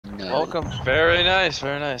Welcome. Very nice,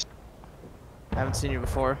 very nice. Haven't seen you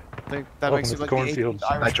before. I think that Welcome makes you to like cornfields. the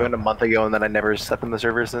Irish. I joined a month ago and then I never stepped in the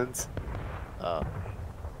server since.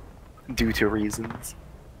 Due to reasons.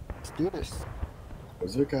 Let's do this.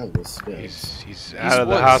 Where's the guy this guy? He's out of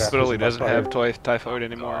the hospital. He doesn't have typhoid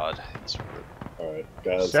anymore. God. Alright,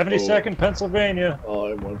 guys. 72nd, Pennsylvania. Oh,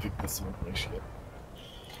 I want to pick this up. My shit.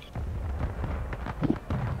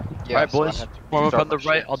 Yeah, Alright, boys. Form up on the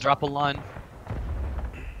right. I'll drop a line.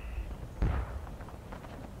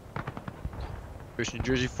 First New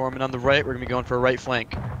Jersey forming on the right. We're gonna be going for a right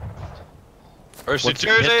flank. First New Once we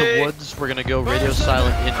Jersey! hit the woods, we're gonna go radio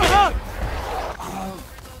silent in game.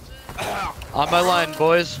 On my line,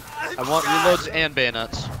 boys. I want reloads and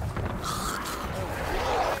bayonets.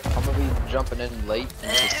 I'm gonna be jumping in late.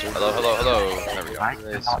 Hello, hello, hello. There we go.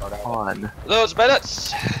 It's not on. Hello, it's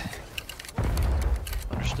minutes!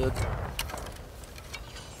 Understood.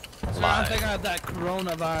 So I think I have that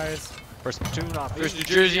coronavirus. First platoon on. First New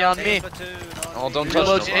Jersey on me. Oh, don't touch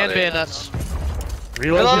Reloads and nobody. bayonets.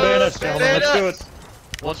 Reload the bayonets, gentlemen. Let's do it.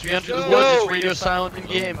 Once we enter the woods, it's radio silent in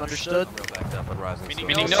game. Understood?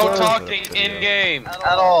 Meaning no talking in-game at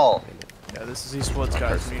all. Yeah, this is East Woods,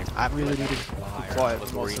 guys. I really need to be quiet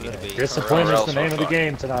for most of it. Discipline is the name of the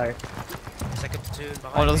game tonight.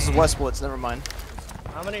 Oh no, this is West Woods. Never mind.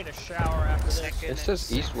 I'm gonna need a shower after this. It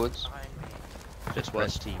says Eastwoods. It's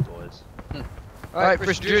West Team, boys. Alright,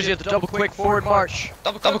 First New Jersey at the double quick forward march.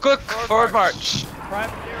 Double quick, forward march.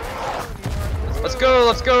 Let's go,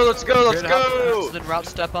 let's go, let's go, let's go! Then route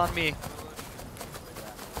step on me.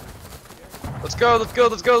 Let's go, let's go,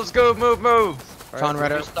 let's go, let's go, move, move! John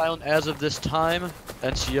Radio Redder. silent as of this time.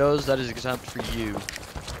 NCOs, that is exempt for you.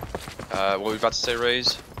 What were we about to say,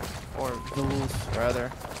 Raise? Or Duluth,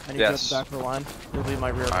 rather. I need Yes. to go back of the line. You'll be my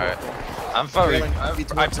rear Alright. corporal. I'm fine. Grayling,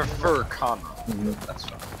 I prefer Conrad. That's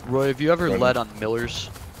fine. Roy, have you ever led on Miller's?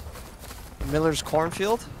 Miller's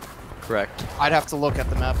Cornfield? Correct. I'd have to look at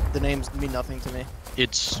the map. The names mean nothing to me.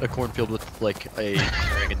 It's a cornfield with like a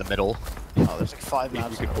clearing in the middle. Oh, there's like 5 If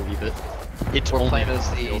maps. you could believe it. It's We're only playing as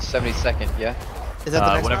the 72nd, yeah? Is that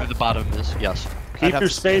the next whatever map? the bottom is. Yes. Keep have your to-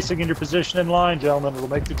 spacing and your position in line, gentlemen. It'll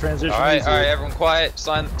make the transition Alright, easier. alright, everyone quiet,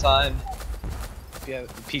 sign the time. Yeah,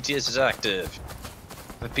 PTS is active.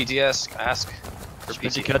 With PTS, ask for Spin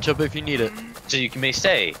to PTS. catch up if you need it. So you may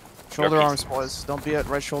say. Shoulder Your arms, boys. Don't be at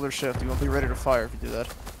right shoulder shift. You won't be ready to fire if you do that.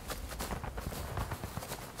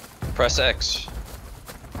 Press X.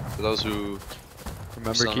 For those who...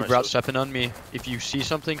 Remember, Sound keep right, route so- stepping on me. If you see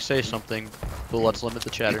something, say something. But let's limit the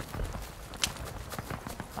chatter.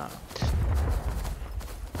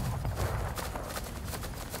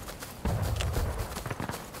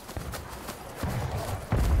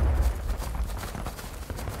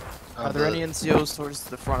 Are there any NCOs towards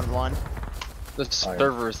the front of the line? The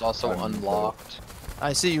server is also unlocked.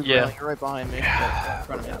 I see you, Yeah. Grayling. You're right behind me. In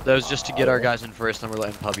front of me. That was just to get our guys in first, then we're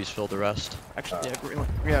letting puppies fill the rest. Actually, yeah, Grayling.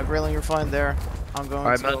 Yeah, Grayling, you're fine there. I'm going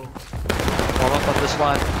Alright, to man. go. Form up on this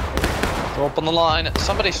line. Go up on the line.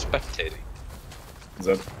 Somebody's spectating. Is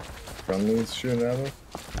that friendlies shooting at me?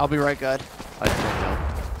 I'll be right, guide. I don't know.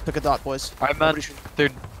 Pick a dot, boys. Alright, man. Nobody shoot. Do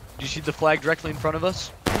you see the flag directly in front of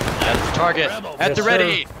us? That's the target. At Yes, the sir.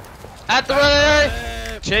 ready. At the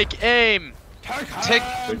ready! Take aim. Take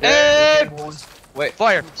aim! Wait.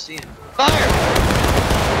 Fire. Fire!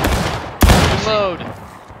 Reload.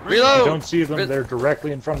 I Reload! don't see them. They're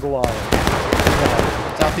directly in front of the line.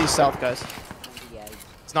 Southeast, south, guys.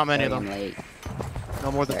 It's not many of them.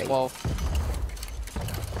 No more than 12.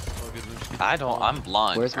 I'm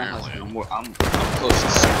blind. Where's my apparently. husband? I'm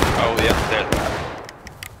closest. Oh, yeah, there.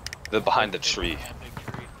 They're behind the tree.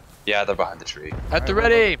 Yeah, they're behind the tree. At the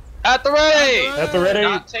ready. At the ready! At the ready.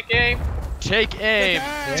 Not take aim. Take aim.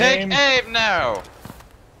 Take Aim. aim now!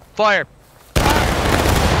 Fire.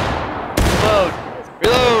 Reload.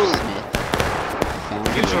 Reload!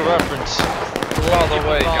 Mutual reference. Go all the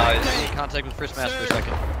way, guys. Making contact with first mass for a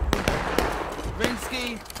second.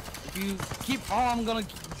 Rinsky, if you keep on, I'm gonna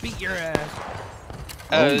beat your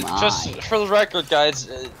ass. Just for the record, guys,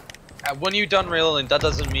 when you're done reloading, that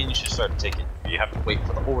doesn't mean you should start taking. You have to wait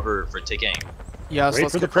for the order for take aim. Yes, Wait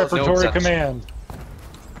let's for the get close. preparatory exception. command.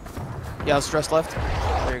 Yeah, stress left.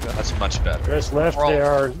 There you go. That's much better. Dress left. We're all- They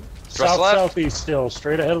are Dress left. south-southeast still,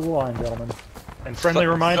 straight ahead of the line, gentlemen. And friendly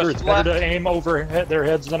Dress reminder, it's better left. to aim over their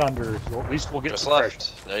heads than under. So at least we'll get Just some pressure.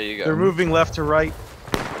 left. There you go. They're moving left to right.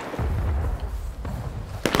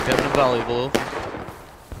 Getting a valuable.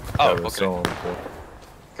 Oh, Yeah, okay. so-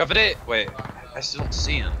 Cover it. Wait, I still don't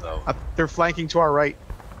see him though. They're flanking to our right.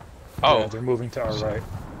 Yeah, Oh, they're moving to our right.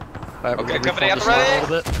 Alright, Okay, we're gonna company reform up this line a ready?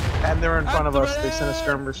 little bit. And they're in front of At us. the They sent a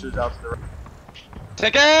skirmishers out to the right.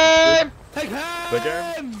 take aim! Take Take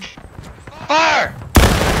him! Fire!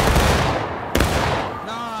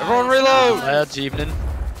 Nice. Everyone reload! Lads, evening.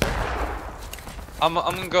 I'm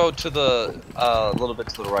gonna go to the little bit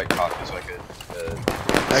to the right, Coffee, so I could.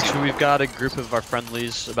 Actually, we've got a group of our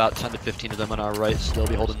friendlies, about 10 to 15 of them on our right, still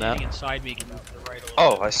be holding that. Inside, we can move to the right.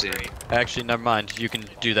 Oh, I see. Actually, never mind. You can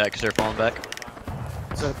do that because they're falling back.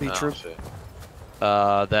 Is that a B Oh, troop? shit.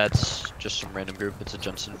 That's just some random group. It's a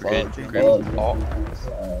Jensen Brigade group.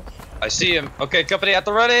 Oh. I see him. Okay, company at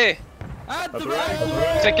the ready. At the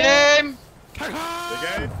right. Take aim.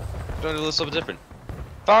 Doing a little something different.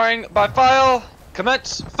 Firing by file.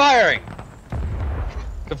 Commence firing.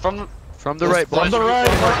 From the right, boys. From the right.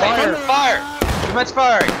 Fire! Fire! Commence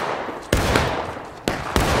firing.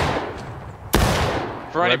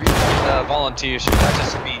 For any volunteers, that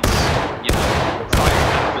just means fire.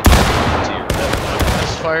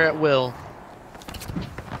 Let's fire at will.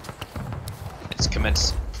 It's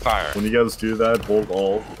commence fire. When you guys do that, hold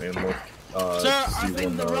alt and look. Sir, I see think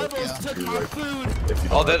when the rebels took do, my like, food. if you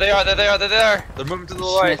Oh, don't there they are, there they are, there they are! They're moving to the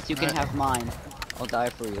right. Smith, you can have mine. I'll die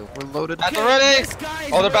for you. We're loaded. At the ready!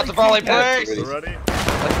 Oh, they're about to volley place! You ready?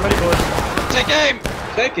 That's ready, boys. Take aim!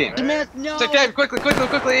 Take aim! Smith, no! Take aim! Quickly, quickly,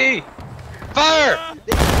 quickly! Fire!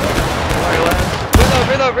 Reload,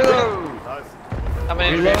 reload, reload! Nice. How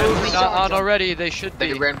many Reload. enemies? Not on already. They should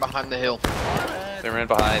They be. ran behind the hill. They ran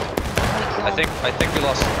behind. I think we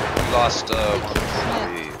lost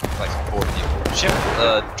like 4 people. Ship,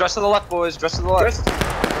 dress to the left, boys. Dress to the left.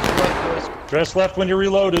 Dress left when you're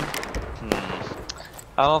reloaded.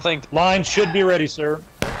 I don't think. Line should be ready, sir.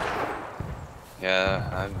 Yeah,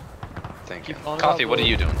 I'm thinking. Keep calling it Coffee, out, what are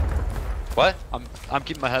boys. you doing? What? I'm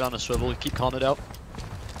keeping my head on a swivel. Keep calling it out.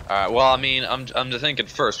 All right. Well, I mean, I'm just thinking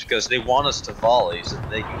first because they want us to volley so that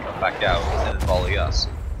they can come back out and then volley us.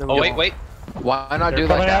 Oh wait, wait, Why not They're do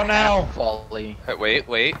like coming out a now. half volley? wait.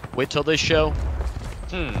 Wait till they show.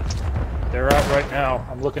 They're out right now.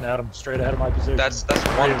 I'm looking at them straight ahead of my position. That's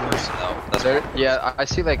one person though. That's There, one. yeah, I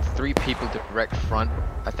see like 3 people direct front.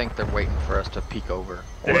 I think they're waiting for us to peek over.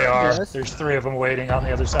 They are. Yes. There's 3 of them waiting on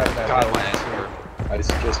the other side of that God, hill. my anger. I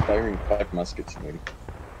suggest firing 5 muskets, maybe.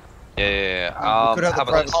 Yeah. We could have How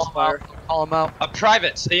the about this? private fire. Call them out.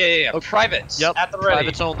 Privates. Yeah. Okay. Privates. Yep. At the ready.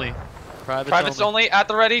 Privates only. Privates only. At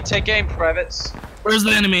the ready. Take aim, privates. Where's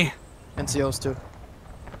the enemy? NCOs too.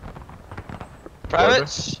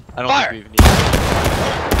 Privates. I don't Fire. think we even need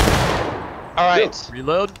All right.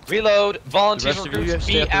 reload. Reload. Volunteers The rest of recruits.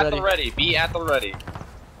 you Be stay at the ready. Be at the ready.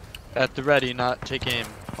 At the ready, not take aim.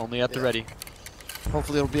 Only at the ready.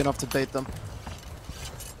 Hopefully it'll be enough to bait them.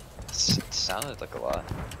 It sounded like a lot.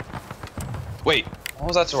 Wait. What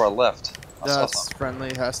was that to our left? I saw That's something.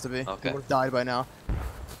 friendly, has to be. Okay. He would have died by now.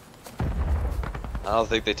 I don't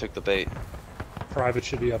think they took the bait. Private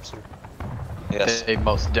should be up, sir. Yes. They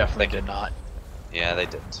most definitely did not. Yeah, they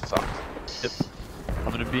didn't. Fuck. Yep.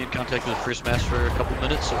 I'm gonna be in contact with the first mass for a couple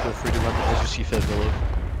minutes, so feel free to run as you see fit,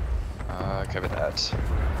 Villa. Cover that.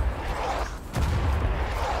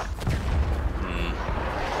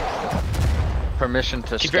 Permission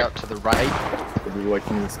to Keep scout to the right. Would we like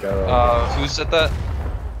to scout? Who said that?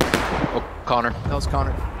 Connor. That was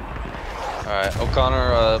Connor. Alright,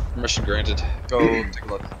 O'Connor, permission granted. Go take a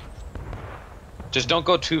look. Just don't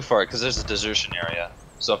go too far, because there's a desertion area.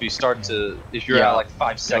 So if you start to, if you're at like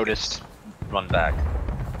 5 seconds, run back.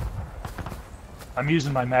 I'm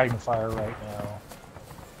using my magnifier right now.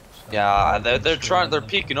 So Yeah, they're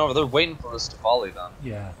peeking over, they're waiting for us to volley them.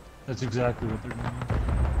 Yeah, that's exactly what they're doing.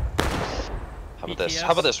 How about this?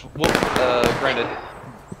 How about this? We'll, granted.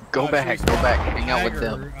 Go back, hang out with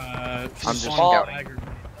them. I'm just Fall. scouting.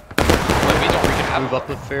 But we can Move up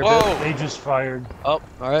a fair Whoa! They just fired. Oh,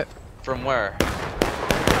 alright. From where?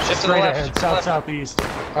 Shift to the Straight left. ahead, Shift to the left. southeast.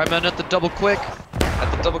 Alright, men, at the double quick.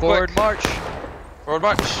 At the double Forward quick. march. Forward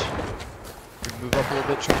march. Move up a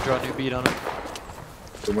little bit, try to draw a new beat on it.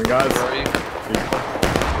 Someone guys. Where are you?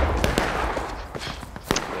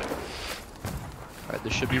 Alright, they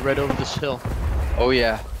should be right over this hill. Oh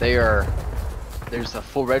yeah, they are. There's a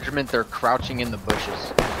full regiment. They're crouching in the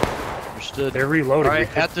bushes. Understood. They're reloading.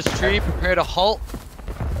 Alright, at this tree, prepare to halt.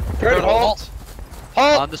 Prepare to halt.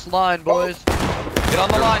 Halt! On this line, boys. Get on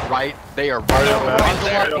the line. Right, they are right over On the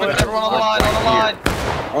line. Put everyone on the line.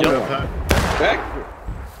 On the line.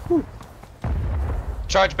 Yep.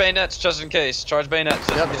 Charge bayonets just in case. Charge bayonets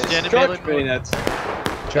just in case. Stand in Charge melee. bayonets.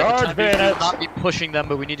 Charge We will bayonets! not be pushing them,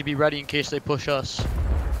 but we need to be ready in case they push us.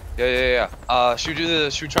 Yeah. Should we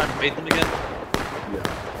try and bait them again?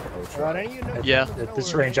 Yeah. At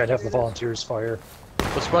this range, I'd have the volunteers fire.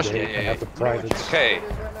 Let's rush They it. have the privates. Okay.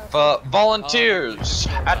 Volunteers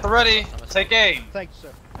at the ready. Take aim. Thank you,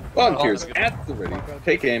 sir. Volunteers at the ready.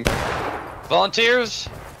 Take aim. Volunteers.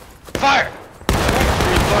 Fire!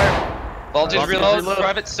 Fire. Volunteers reload.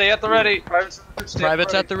 Privates, stay at the ready. Privates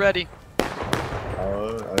at the ready. Be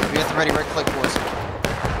at the ready, right click, boys.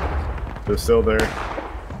 They're still there.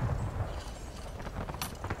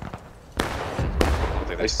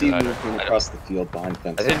 I see movement across the field behind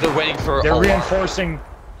fence. I think they're waiting for. They're reinforcing.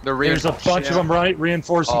 There's a bunch of them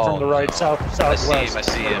reinforcing from the right, southwest. I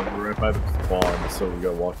see him. We're right by the spawn, so we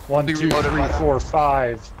gotta walk. 1, 2, 3, 4,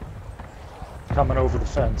 5. Coming over the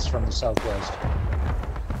fence from the southwest.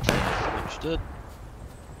 Understood.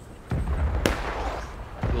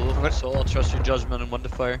 So I'll trust your judgment on when to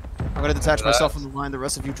fire. I'm gonna detach myself from the line. The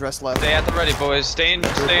rest of you dress left. Stay at the ready, boys. Stay in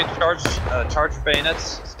charge. Charge your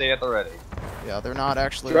bayonets. Stay at the ready. Yeah, they're not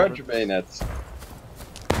actually. Charge your bayonets.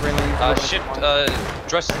 Shift.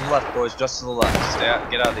 Dress to the left, boys. Just to the left.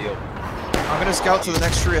 Get out of the open. I'm gonna scout to the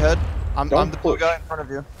next tree ahead. I'm the blue guy in front of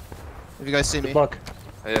you. If you guys see me. Good luck.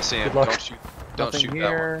 Yeah, see him. Good luck. Don't shoot. Don't Nothing shoot here.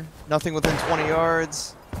 that one. Nothing within 20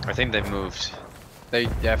 yards. I think they've moved. They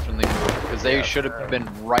definitely moved because they should have been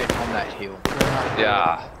right on that hill.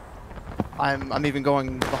 Yeah. I'm even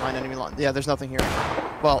going behind enemy line. Yeah, there's nothing here.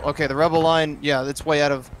 Well, okay, the rebel line. Yeah, it's way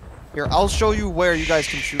out of. Here, I'll show you where you guys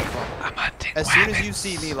can shoot from. As soon as you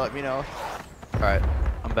see me, let me know. Alright,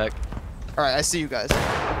 I'm back. Alright, I see you guys.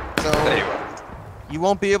 So, There you are. you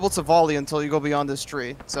won't be able to volley until you go beyond this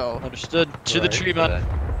tree. So, Understood. To the tree, man.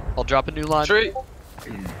 I'll drop a new line. Tree.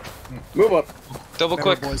 Move up. Double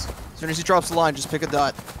remember, quick. boys. As soon as he drops the line, just pick a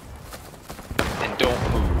dot. And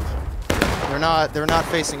don't move. They're not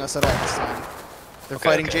facing us at all this time. They're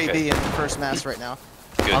fighting JB in the first mass right now.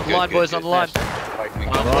 Good, On the line, boys, on the line. We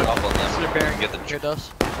can get the drop on them. They're We bearing. can get the Here it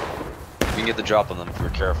does. We can get the drop on them if we're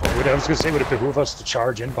careful. I was gonna say, would it behoove us to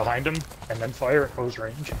charge in behind them and then fire at close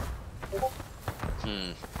range?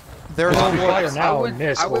 There's If we more. fire now and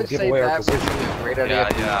miss, we'll give away our position. Great idea.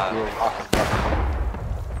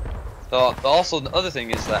 Also, the other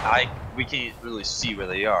thing is that we can't really see where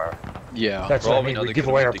they are. Yeah. That's For what all I we mean. know, We they give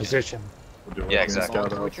could've away our moved again. position. Yeah, exactly.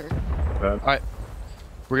 Alright.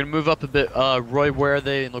 We're gonna move up a bit. Roy, where are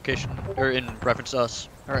they in location? Or in reference to us?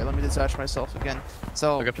 Alright, let me detach myself again.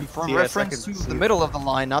 So, Okay. for Yeah, reference to the middle of the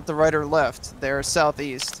line, not the right or left, they're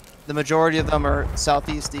southeast. The majority of them are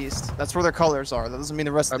southeast-east. That's where their colors are. That doesn't mean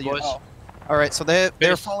the rest of the Alright, boys. unit. Alright, so they're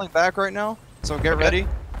Base. falling back right now. So get ready.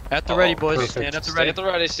 At the ready, boys. perfect. Stand at the Stay ready. at the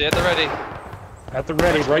ready. Stay at the ready. At the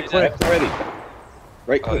ready, right click. Ready.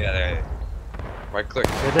 Right Oh click. yeah, there. Right click.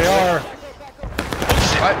 Here they are.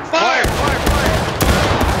 Fire! Fire!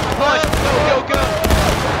 Go!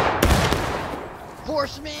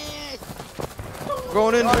 Horseman!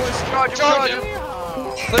 Going in, boys. Charge him!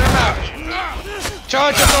 Clear him out!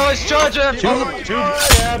 Charge him, boys! Charge him! Two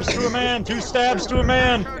stabs to a man. 2 stabs to a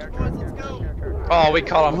man. Oh, we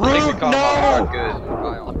caught him. I think we caught him. No!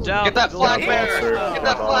 Good. I'm down. Get that flag Down, bearer! sir. Get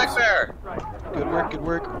that flag bearer! Good work, good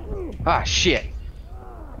work. Ah, shit.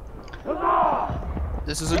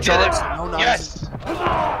 This is a Did charge. it! No nonsense.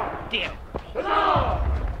 Yes!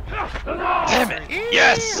 Damn it!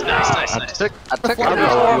 Yes! Nice. I took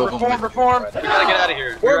Reform! We gotta get out of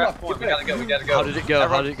here. We're at point. We gotta go. How did it go?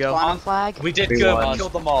 How did it go? Spawn flag? We did We good. won. We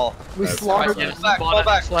killed them all. We slaughtered Yeah, them. fall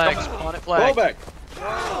back. Flag. Spawn it Fall flag. back.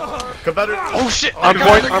 Competitor. Oh shit! On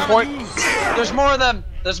point, on point. There's more of them.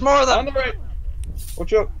 There's more of On them. the right.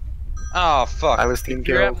 Watch out. Oh fuck. I was team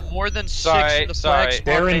You're killed. at more than 6 Sorry, in the sorry. flag.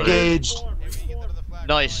 They're spawn. engaged.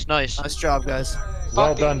 Nice. Nice job, guys.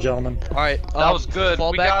 Well done, gentlemen. Alright, That was good.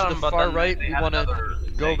 Fall We back got to the them, but far then right. they We had want to another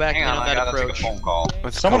go thing. back Hang in on, on I that gotta take a approach. phone call.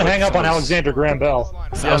 Someone hang up on Alexander Graham Bell.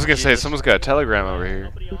 I was gonna say, someone's got a telegram over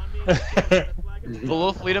here.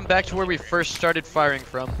 Wolf, lead them back to where we first started firing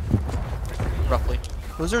from. Roughly.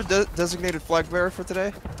 Who's our designated flag bearer for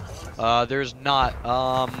today? There's not.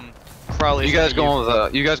 Crowley. You guys going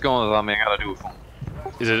with me? I gotta do a phone.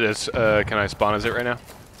 Is it as, can I spawn as it right now?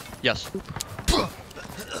 Yes.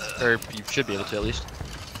 Or you should be able to at least.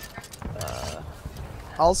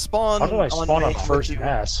 I'll spawn. How did I spawn on main. first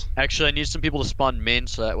mass? Actually, I need some people to spawn main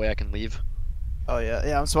so that way I can leave. Oh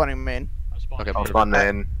yeah, I'm spawning main. Okay. I'll spawn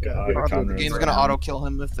man. The game's gonna auto kill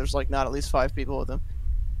him if there's like not at least 5 people with him.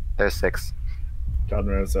 There's 6.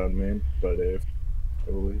 Conrad's on main, but Dave,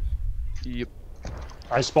 I believe. Yep.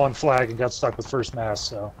 I spawned flag and got stuck with first mass,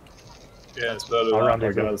 so Yeah, it's better. I'll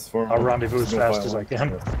rendezvous as fast as I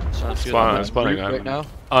can. Sounds good. Spawn, I'm spawning. right I'm now.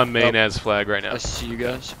 on main Oh. as flag right now. I see you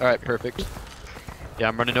guys. All right, perfect. Yeah,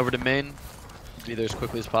 I'm running over to main. Be there as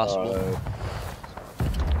quickly as possible.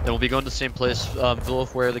 Then we'll be going to the same place.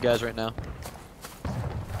 Villof, where are the guys right now?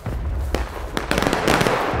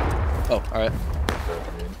 Oh, all right.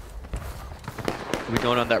 Are we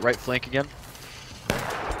going on that right flank again?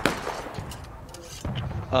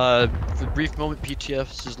 For the brief moment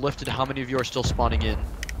PTS is lifted, how many of you are still spawning in?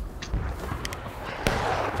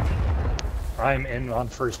 I'm in on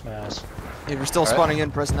first mass. If you're still spawning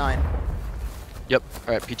in, press 9. Yep.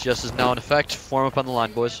 Alright, PTS is now in effect. Form up on the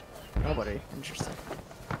line, boys. Nobody. Interesting.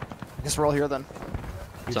 I guess we're all here then.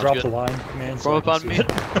 You Sounds drop good. the line command. Form up on me.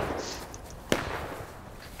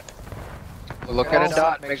 Look at a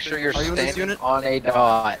dot. Make sure you're Are you in this standing unit? on a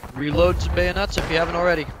dot. Reload some bayonets if you haven't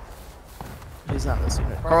already. He's not in this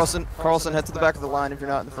unit. Carlson, head to the back of the line if you're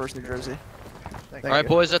not in the 1st New Jersey. Alright,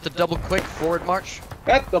 boys, at the double quick, forward march.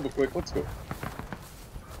 That's double quick. Let's go.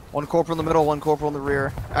 1 corporal in the middle, 1 corporal in the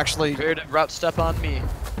rear. Actually, Prepare to route step on me.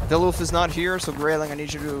 Diluf is not here, so Grayling, I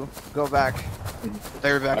need you to go back.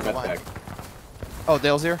 There, back of the line. Oh,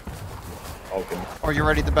 Dale's here? Okay. Or you're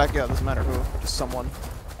ready at the back? Yeah, doesn't matter who. Just someone.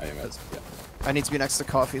 I am at, yeah. I need to be next to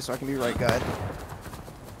Coffee so I can be right guide.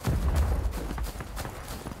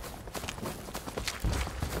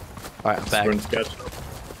 Alright, I'm back. We're in sketch.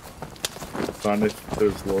 Found if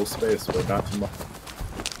there's little space, but not too much.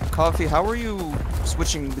 Coffee, how are you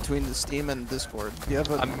switching between the Steam and Discord? Do you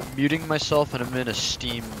have I'm muting myself and I'm in a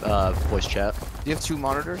Steam voice chat. Do you have 2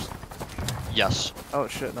 monitors? Yes. Oh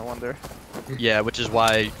shit, no wonder. Yeah, which is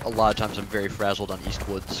why a lot of times I'm very frazzled on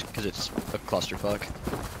Eastwoods, because it's a clusterfuck.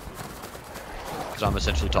 Because I'm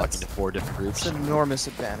essentially talking to 4 different groups. It's an enormous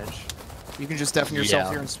advantage. You can just deafen yourself Yeah.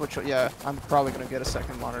 here and switch. Yeah, I'm probably gonna get a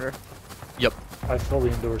 2nd monitor. Yep. I fully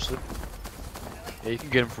endorse it. Yeah, you can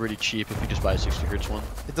get them for really cheap if you just buy a 60 Hz one.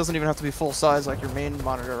 It doesn't even have to be full size like your main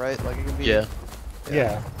monitor, right? Like it can be. Yeah.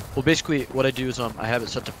 Yeah. Well, basically, what I do is I have it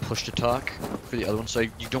set to push to talk for the other one, so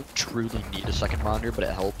you don't truly need a 2nd monitor, but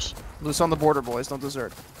it helps. Loose on the border, boys. Don't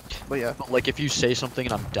desert. But yeah. But, like, if you say something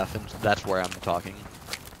and I'm deafened, that's where I'm talking.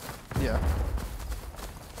 Yeah.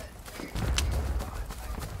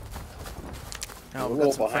 A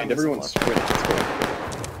little behind. Everyone's sprinting. Let's go.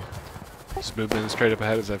 Just movement straight up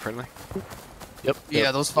ahead. Is that friendly? Yep.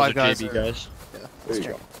 Yeah, those 5 are guys. JB guys. Yeah. There let's you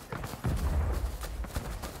check. go.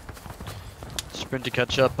 Sprint to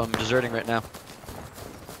catch up. I'm deserting right now.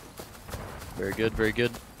 Very good, very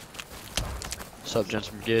good. Sup, gents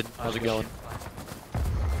from Gid? How's it going?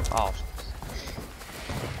 Oh.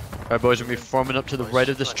 Alright, boys, we're gonna be forming up to the right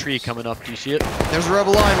of this tree coming up. Do you see it? There's a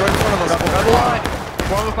rebel line right in front of us. Rebel line!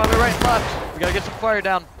 Form up on the right and left. We gotta get some fire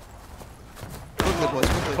down. Quickly, boys.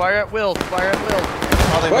 Quickly. Fire at will. Fire at will.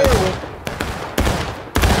 Oh, they Fire missed. will.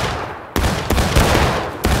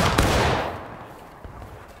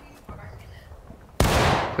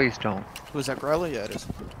 Please don't. Who is that, Griley? Yeah, it is.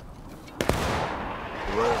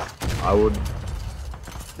 I would.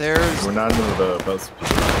 There's. We're not into the best.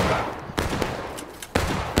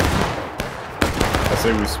 I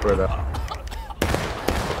say we spread out.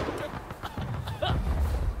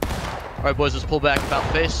 Alright, boys, let's pull back about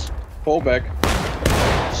face. Pull back.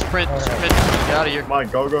 Sprint, sprint. Get out of here. Come on,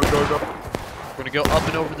 go, go, go, go. We're gonna go up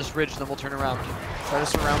and over this ridge, then we'll turn around. Try to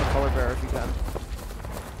surround the color bearer if you can.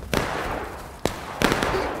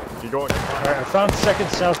 Keep going. Alright, I found 2nd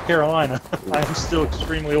South Carolina. I am still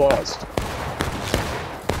extremely lost.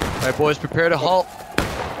 Alright, boys, prepare to halt.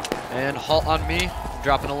 And halt on me. I'm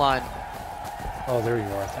dropping a line. Oh, there you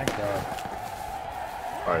are. Thank God.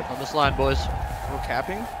 Alright. On this line, boys. We're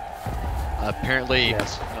capping? Apparently,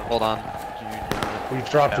 Yes. no, hold on. We've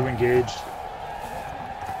dropped to engage.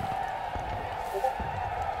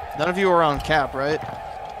 None of you are on cap, right?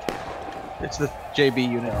 It's the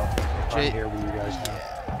JB unit. I'm here with you guys now.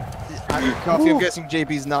 Coffee, I'm guessing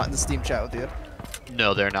JB's not in the Steam chat with you.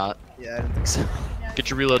 No, they're not. Yeah, I didn't think so. Get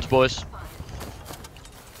your reloads, boys.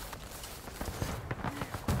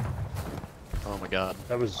 Oh my god.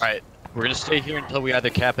 That was. Alright, we're gonna stay here until we either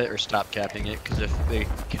cap it or stop capping it, because if they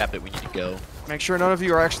cap it, we need to go. Make sure none of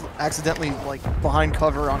you are actually accidentally, like, behind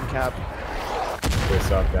cover on cap. They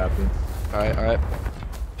stop capping. Alright, alright.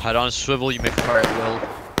 Head on a swivel, you may fire at will.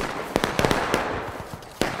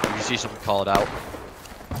 If you see something, call it out.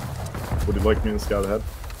 Would you like me to scout ahead?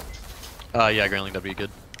 Yeah, Grayling, that'd be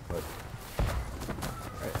good.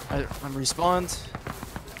 Alright, I'm respawned.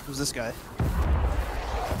 Who's this guy?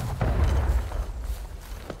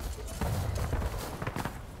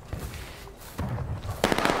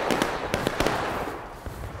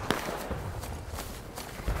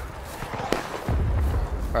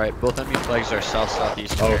 Alright, both enemy flags are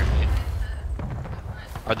south-southeast. Oh. Apparently.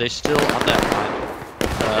 Are they still on that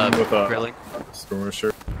line? Came with a Grayling?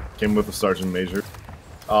 skirmisher. Came with a sergeant major.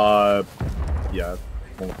 Yeah.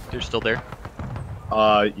 They're still there?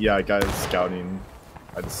 Yeah, guys scouting.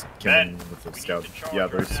 I just came in with a scout. Yeah,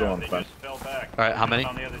 they're still on the fence. Alright, how many?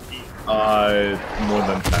 More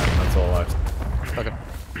than 10, that's all left. Okay.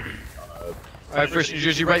 Alright, first New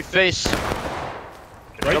Jersey right face.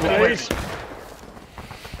 Right base.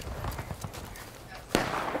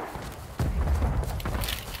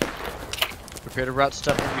 Prepare to route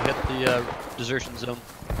step when we hit the desertion zone.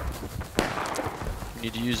 We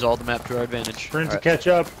need to use all the map to our advantage. Sprint to catch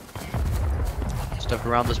up. Step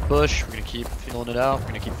around this bush. We're gonna keep feeling it out. We're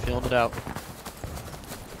gonna keep feeling it out.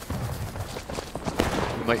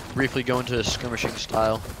 We might briefly go into skirmishing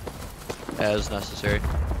style as necessary.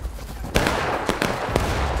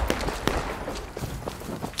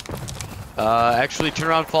 Actually, turn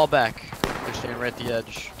around, fall back. They're staying right at the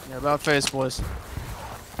edge. You're about face, boys.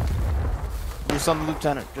 Loose on the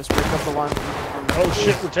lieutenant. Just break up the line. Oh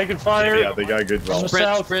shit, we're taking fire. Yeah, they got good On the valve.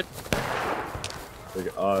 south. Sprint.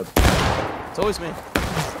 It's always me.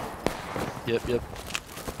 Yep.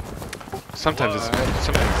 Sometimes it's me.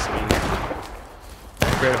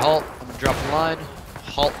 Great halt. I'm gonna drop the line.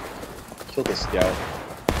 Halt. Kill the scout.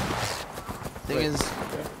 Thing is,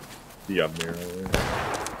 You got mirror.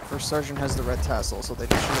 first sergeant has the red tassel, so they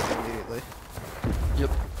just shoot it immediately. Yep.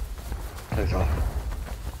 All right.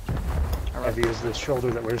 Heavy is the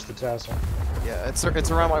shoulder that wears the tassel. Yeah, it's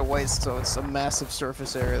around my waist, so it's a massive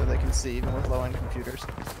surface area that they can see even with low-end computers.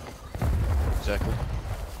 Exactly.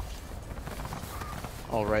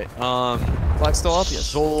 All right. Flag still up, yes.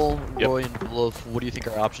 Soul, Yep. Roy, and Bluff. What do you think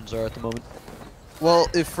our options are at the moment? Well,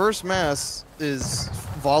 if first mass is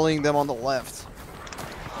volleying them on the left,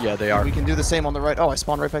 Yeah, they are. we can do the same on the right. Oh, I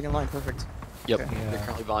spawned right back in line. Perfect. Yep. Okay. They're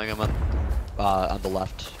currently volleying them on the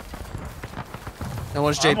left. And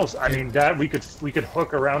what's Jay? Almost, I mean, that we could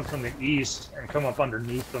hook around from the east and come up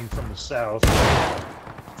underneath them from the south.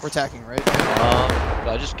 We're attacking, right?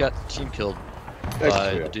 I just got team killed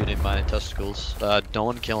by a dude in my testicles.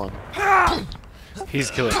 Don't kill him. He's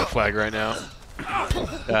killing the flag right now.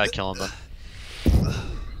 Kill him then.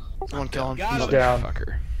 Someone kill him. He's down.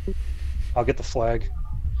 Fucker. I'll get the flag.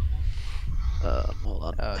 Hold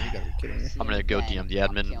on. You gotta be kidding me. I'm gonna go DM the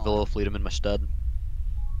admin. Villa fleet him in my stead.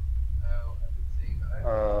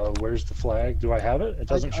 Where's the flag? Do I have it? It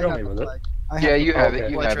doesn't show me with it. Yeah, you have Okay.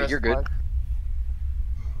 it. You have it. You're good.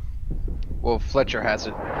 Well, Fletcher has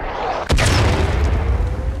it. I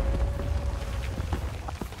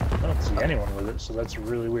don't see anyone with it, so that's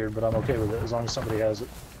really weird, but I'm okay with it as long as somebody has it.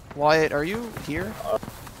 Wyatt, are you here?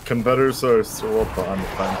 Confederates are still up on the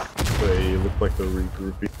fence. They look like they're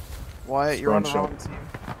regrouping. Wyatt, you're on the Strong wrong team.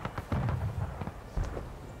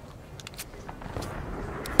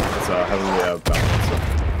 It's heavily outbound.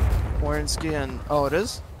 Warinsky and... Oh, it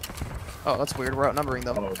is? Oh, that's weird. We're outnumbering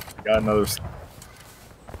them. Oh, got another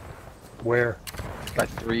Where? By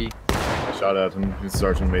 3. shot at him. He's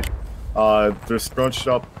Sergeant Major. They're scrunched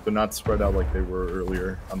up, but not spread out like they were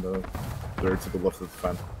earlier. They're to the left of the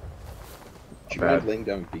fence. Do you mind laying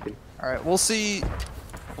down beacon? Alright, we'll see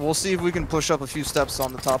if we can push up a few steps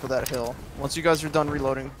on the top of that hill. Once you guys are done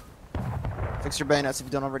reloading, fix your bayonets if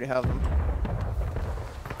you don't already have them.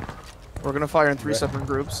 We're gonna fire in 3 separate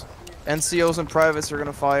groups. NCOs and privates are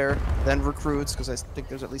gonna fire, then recruits, because I think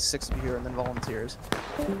there's at least 6 of you here, and then volunteers.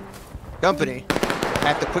 Company,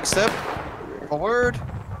 at the quick step, forward,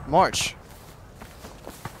 march.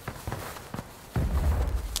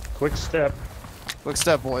 Quick step. Quick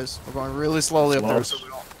step, boys. We're going really slowly up there. So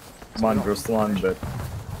Come on, just along a bit.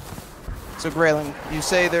 So Grayling, you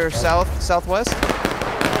say they're southwest?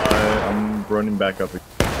 I'm running back up. There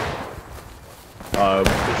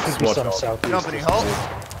should be watch some out. southeast. Company, halt.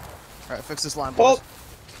 Alright, fix this line, boys.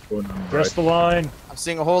 Going on Press right. the line. I'm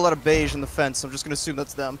seeing a whole lot of beige in the fence, so I'm just gonna assume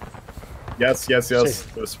that's them. Yes. They're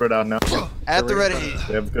spread out now. At the ready.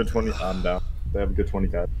 They have a good 20. I'm down. They have a good 20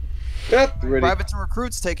 guys. Yeah, ready. Privates and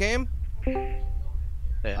recruits, take aim.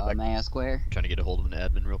 Hey, I'm May I square? trying to get a hold of an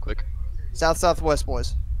admin real quick. Southwest,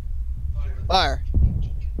 boys. Fire.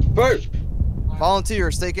 Fire!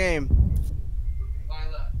 Volunteers, take aim.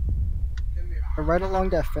 Right along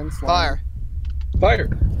that fence line. Fire. Fire!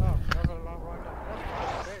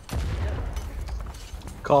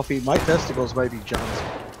 Coffee, my testicles might be John's.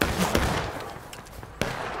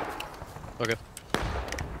 Okay.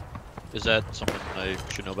 Is that something I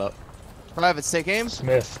should know about? Privates, take aim.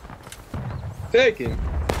 Smith. Taking.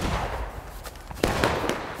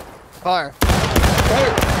 Fire.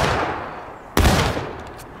 Fire!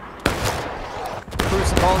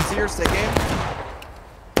 Recruits and volunteers, take aim.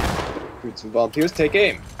 Recruits and volunteers, take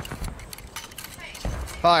aim.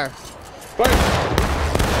 Fire. Fire!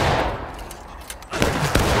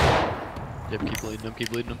 Yep, keep leading them,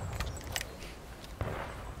 keep leading them.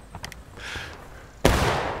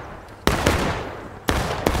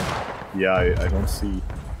 Yeah, I don't see.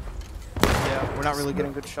 Yeah, we're not really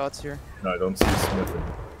getting good shots here. No, I don't see Smith.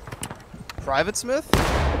 Private Smith?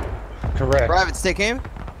 Correct. Privates, take aim.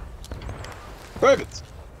 Privates!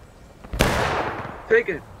 Take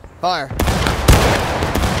it. Fire. Did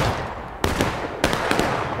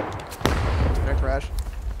I crash?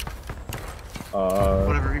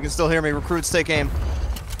 Whatever, you can still hear me. Recruits, take aim.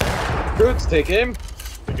 Recruits, take aim.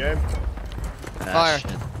 Take aim. Fire.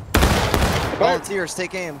 Shit. Volunteers,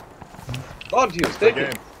 take aim. Volunteers, take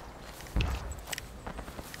aim.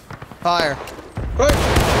 Fire. Fire.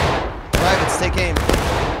 Privates, take aim.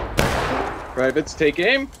 Privates, take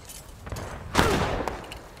aim.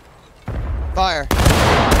 Fire.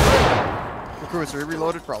 Recruits, are we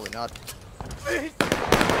reloaded? Probably not.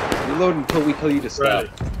 Reload until we tell you to stop.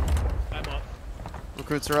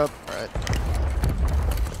 Recruits are up. Alright.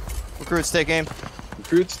 Recruits, take aim.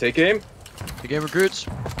 Recruits, take aim. Take aim, recruits.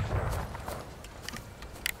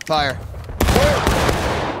 Fire.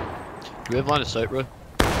 Do we have line of sight, bro?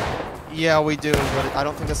 Yeah, we do, but I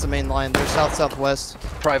don't think that's the main line. They're south-southwest.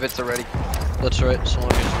 Privates are ready. That's right, so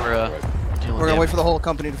long as we're dealing We're gonna wait for the whole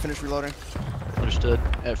company to finish reloading. Understood.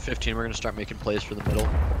 At 15, we're gonna start making plays for the middle.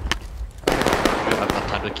 We don't have enough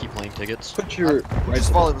time to keep playing tickets. Put your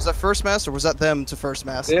Just volley. Was that first mass or was that them to first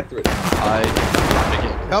mass? They have to.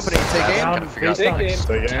 Company, take aim. Kind of figure out the next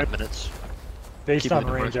Take 10 aim. minutes. Based Keep on it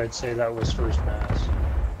in range, I'd say that was first mass.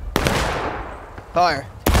 Fire.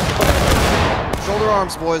 Shoulder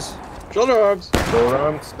arms, boys. Shoulder arms. Shoulder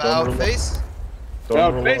arms. Bow Don't to face. Don't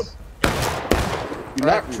Down reload. face.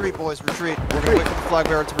 Alright, retreat, boys, retreat. We're gonna wait for the flag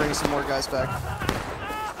bearer to bring some more guys back.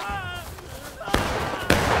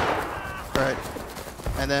 Alright.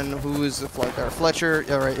 And then who is the flag bearer? Fletcher.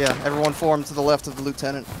 Alright, yeah. Everyone form to the left of the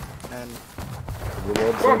lieutenant. And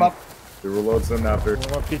Form up. The reloads in after.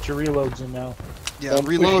 Well, get your reloads in now. yeah,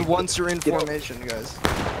 reload once you're in formation, guys.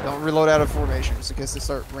 Don't reload out of formation, just in case they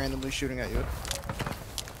start randomly shooting at you.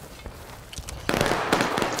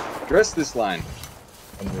 Dress this line.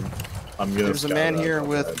 I'm gonna There's a scout man out here on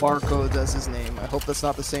with that. barcode as his name. I hope that's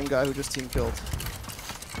not the same guy who just team killed.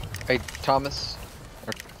 Hey, Thomas.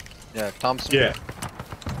 Yeah, Thompson. Yeah.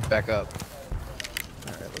 Back up.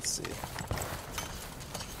 Alright, let's see.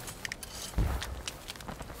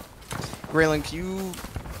 Graylin, can you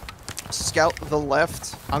scout the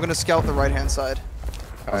left? I'm gonna scout the right hand side.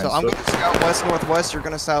 Alright, So I'm gonna scout west northwest, you're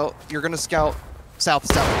gonna scout south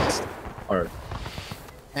southwest. Alright.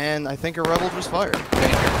 And I think a rebel just fired.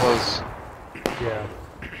 Danger close. Yeah.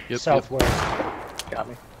 Yep, Southwest. Got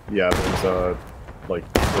me. Yeah, there's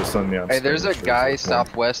like there's on the Hey, there's a skirmishers, guy like, one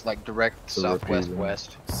southwest, like direct to southwest repeat,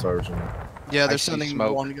 west. Sergeant. Yeah, I they're see sending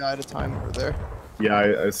smoke. one guy at a time over there.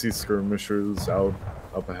 Yeah, I see skirmishers out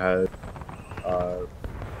up ahead.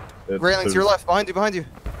 Graylin, to your left, behind you, behind you.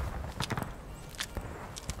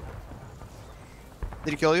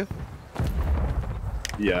 Did he kill you?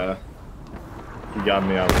 Yeah. He got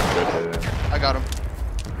me out with it. I got him.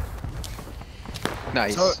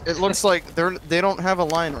 Nice. So it looks like they don't have a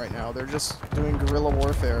line right now. They're just doing guerrilla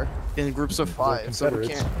warfare in groups of 5. So we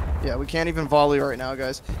can't. Yeah, we can't even volley right now,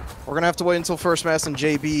 guys. We're gonna have to wait until first mass and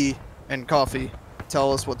JB and Coffee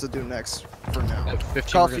tell us what to do next. For now. At 15, we're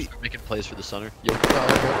Coffee. gonna start making plays for the center. Yep.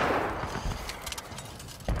 Oh,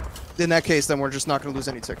 okay. In that case, then we're just not gonna lose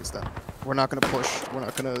any tickets. Then we're not gonna push. We're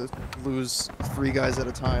not gonna lose 3 guys at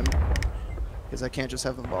a time. Because I can't just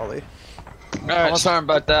have them volley. Alright, sorry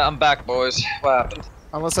about that. I'm back, boys. What happened?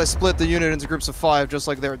 Unless I split the unit into groups of 5, just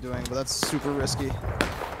like they're doing, but that's super risky.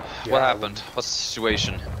 What happened? What's the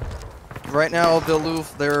situation? Right now,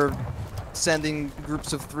 they're sending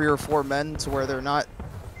groups of 3 or 4 men to where they're not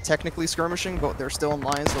technically skirmishing, but they're still in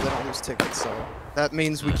line, so they don't lose tickets. So that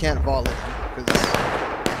means we can't volley because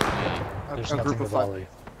There's a nothing group to of 5. volley.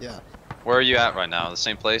 Yeah, Where are you at right now? The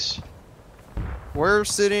same place? we're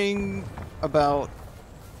sitting about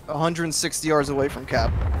 160 yards away from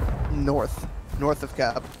Cap, north of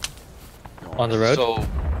Cap. On the road? So,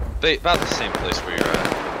 about the same place where you're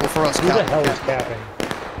at. Well, for us, Who the Cap. hell is capping?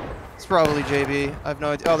 It's probably JB. I have no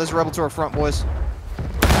idea. Oh, there's a rebel to our front, boys.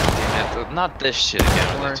 Damn it, not this shit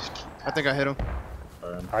again. Don't worry. I think I hit him.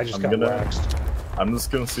 I just got waxed. I'm just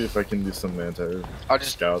gonna see if I can do some anti. I'll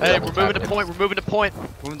just scout. Hey, we're moving to point. We're moving to point.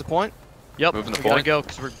 Moving to point. Yep. Moving to we gotta point. go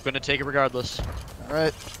because we're gonna take it regardless. All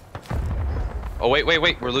right. Oh, wait,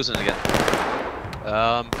 we're losing it again.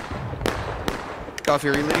 Coffee,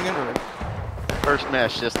 are you leading it or? first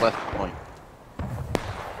mesh just left the point.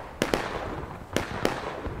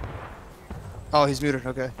 Oh, he's muted.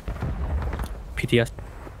 Okay. PTS.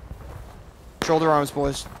 Shoulder arms,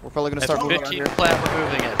 boys. We're probably gonna At start moving around 15 here. flat, we're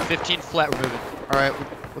moving. At 15 flat, we're moving. All right.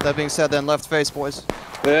 With that being said, then left face, boys.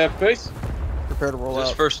 Left face. Prepare to roll Is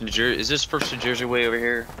this out. first New Jersey? Is this first New Jersey way over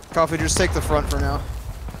here? Coffee, just take the front for now,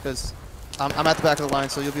 because I'm at the back of the line,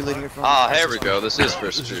 so you'll be leading it from. Ah, here we go. This is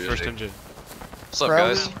first New This is Jersey. first engine. What's up,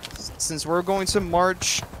 Probably, guys? since we're going to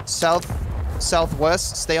march south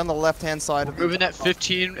southwest. Stay on the left-hand side of the... Moving at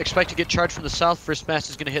 15. Expect to get charged from the south. First mass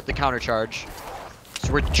is gonna hit the counter charge.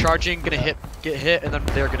 So we're charging, gonna get hit, and then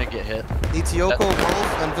they're gonna get hit. Etioko,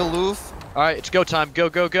 Wolf, and Viluf. Alright, it's go time. Go,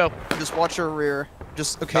 go, go. Just watch your rear.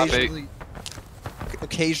 Just occasionally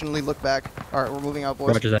look back. Alright, we're moving out,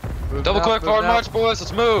 boys. Double quick forward march, boys.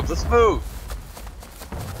 Let's move. Let's move.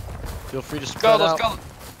 Feel free to spread Let's out. go.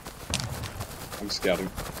 I'm scouting.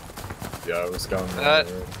 Yeah, I was scouting.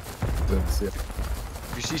 Didn't see it.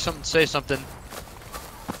 If you see something, say something.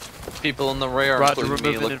 People in the rear, Roger, including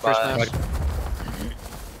we're me, moving in look first by. mass.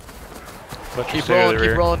 Keep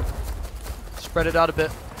Keep rolling. Spread it out a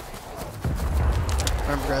bit.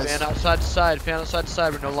 Remember, guys. Fan outside to side, fan outside to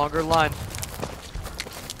side. We're no longer in line.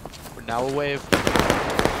 We're now a wave.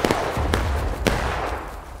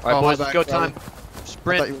 Alright, boys, it's go time.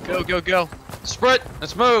 Sprint, go, go, go. Sprint,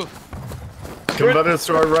 let's move. Combatants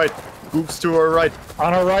to our right. Gooks to our right.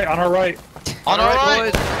 On our right, on our right. On our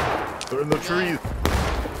right. boys. They're in the trees.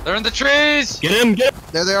 They're in the trees. Get him, get him.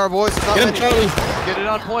 There they are, boys. It's not Get him, many. Charlie. Get it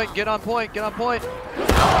on point, get on point, get on point.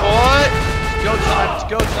 What? It's go time, it's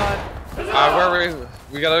go time. Alright, where are we?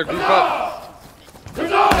 We gotta group up. Face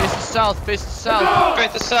the south, face the south.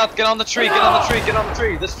 Face the south, get on the tree, get on the tree, get on the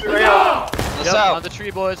tree. This tree right here. The Yep, south. on the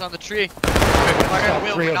tree, boys, on the tree. I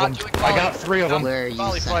got three of them. Where are you?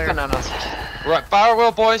 Volley fire. Right, fire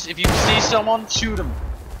wheel, boys. If you see someone, shoot them.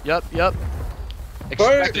 Yep, yep.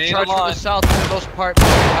 Expect to charge from the south for the most part.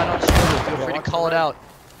 I don't screw. Feel free to call it out.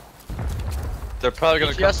 They're probably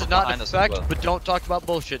gonna come Yes, from is not in behind us as effect, well. but don't talk about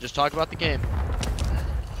bullshit. Just talk about the game.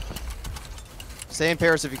 Stay in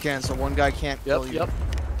pairs if you can, so one guy can't kill you. Yep.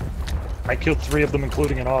 I killed 3 of them,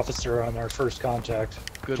 including an officer on our first contact.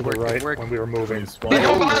 Good to work, the good right work. when we were moving. Behind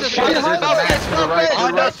us, to the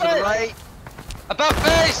right. About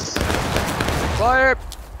face! Fire!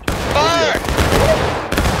 Fire!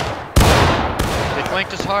 They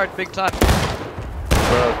flanked us hard, big time.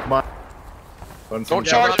 Come on. Don't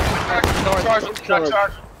charge! Don't charge! Don't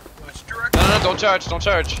charge! No, don't charge! Don't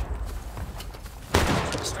charge!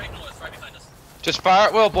 Just fire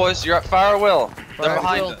at will, boys. You're at fire at will. They're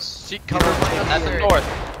behind us. Seek cover. At the north.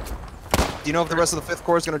 Do you know if the rest of the 5th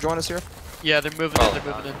Corps is going to join us here? Yeah, they're moving in, they're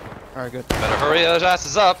moving in. Alright, good. Better hurry those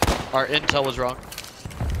asses up. Our intel was wrong.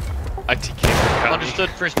 ITK. Understood,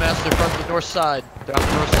 first mass, they're from the north side. They're on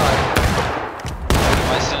the north side.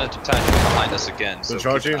 My Senate battalion is behind us again. So They're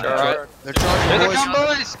charging. Alright. They're charging, Here they boys. come,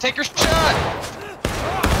 boys! Take your shot!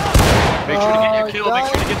 Make sure to get your kill, make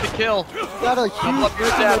sure to get the kill. Got a Double up your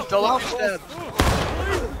stab, double up your stab.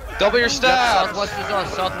 Double your stab! Southwest is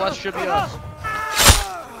us, southwest should be us.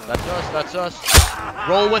 That's us.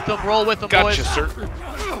 Roll with them, boys. Gotcha, sir.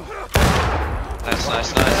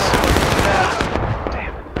 Nice.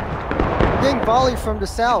 Getting volley from the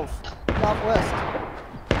south, southwest.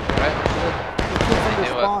 Alright, From the knew it.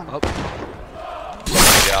 spawn.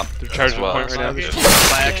 Yeah. They're charging well. point right now. They're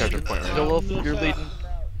charging point right now. Wolf, you're leading.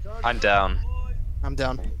 I'm down. I'm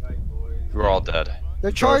down. We're all dead.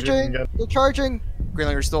 They're Charging charging. again. They're charging.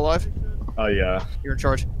 Greenland, you're still alive? Oh, yeah. You're in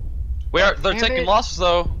charge. They're Damn taking it. losses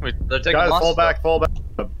though. They're taking Guys, losses. fall back.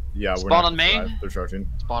 Yeah, we're Spawn not on main? gonna drive. They're charging.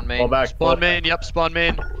 Spawn main. Fall back. Spawn main, yep, spawn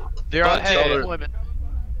main. They're on Hey. deployment.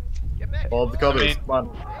 Follow the colors. I mean- Come on.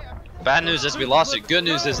 Bad news is we lost it. Good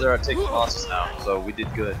news is they're taking losses now, so we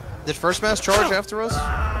did good. Did first mass charge after us?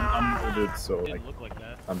 I'm wounded, so Didn't look like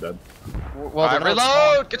that. I'm dead. Well, Alright, they're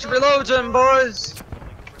not reload! Get your reloads in, boys!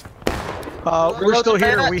 We're still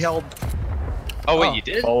here. We held. Oh wait, you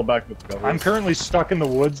did? Follow back with the colors. I'm currently stuck in the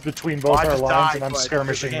woods between both our lines, and I'm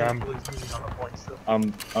skirmishing them.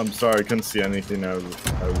 I'm sorry, I couldn't see anything. I was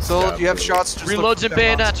So stabbed you have earlier. shots. Just Reloads and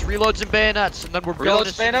bayonets, and then we're going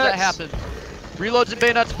as soon as that happens. Reloads and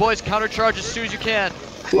bayonets, boys, countercharge as soon as you can.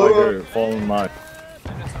 Tiger, fall in line.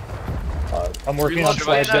 I'm working on Reloads,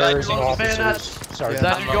 flag bearers and reloads, officers. bayonets. Sorry.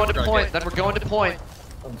 Then you're going to point, then we're going to point.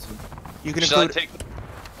 You can Should I include. take?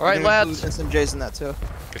 Alright, lads, SMJs in that too.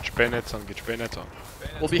 Get your bayonets on. Get your bayonets on.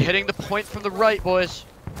 we'll be hitting the point from the right, boys.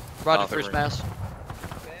 Roger, Oh, they first were- mass.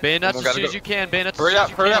 Bayonets We as gotta soon go. as you can, bayonets Hurry as up!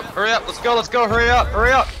 soon Hurry as up! you can. Hurry up! Let's go! Let's go! Hurry up!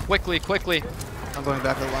 Hurry up! Quickly. I'm going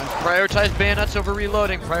back to the line. Prioritize bayonets over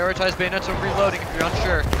reloading. Prioritize bayonets over reloading if you're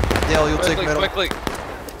unsure. Dale, you'll take Quickly! middle. Quickly!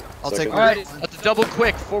 I'll take Alright. middle. That's a double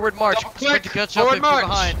quick, forward march. Double Expect quick, to catch up forward if you're march.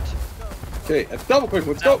 behind. Okay, double quick.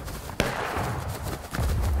 Let's go.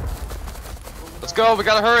 Let's go! We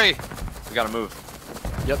gotta hurry! We gotta move.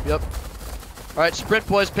 Yep. Alright, sprint,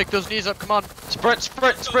 boys. Pick those knees up. Come on. Sprint!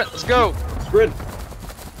 Sprint! Sprint! Let's go! Sprint.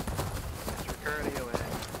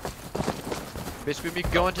 Basically, we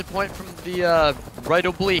go into point from the right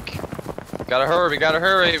oblique. Gotta hurry! We gotta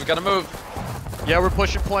hurry! We gotta move! Yeah, we're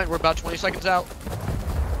pushing point. We're about 20 seconds out.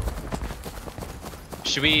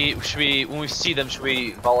 Should we, when we see them, should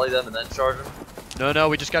we volley them and then charge them? No,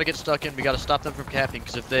 we just gotta get stuck in. We gotta stop them from capping,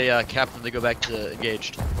 because if they cap them, they go back to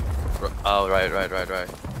engaged. Oh, right.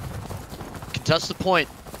 Contest the point.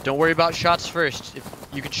 Don't worry about shots first. If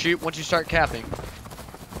you can shoot once you start capping.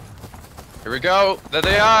 Here we go. There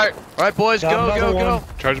they are. Alright, boys, go.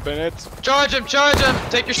 Charge bayonets. Charge him.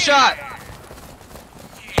 Take your shot.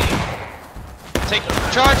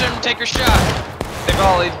 Charge him. Take your shot. They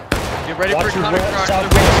volleyed. Get ready Watch for your counter charge.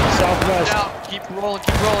 southwest. Now, keep rolling.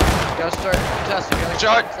 Gotta start contesting.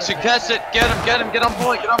 Charge. Contest it. Get him. Get on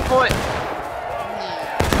point. They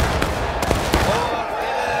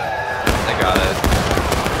got it.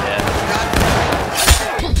 Yeah.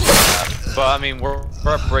 But I mean, we're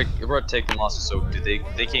at taking losses, so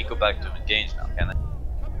they can't go back to engage now, can they?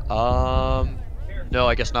 No,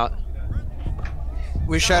 I guess not.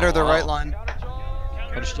 We shattered the right line.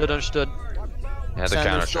 Understood. Yeah, the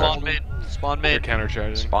counter charge. Spawn main. They're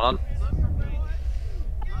counter-charging. Spawn on.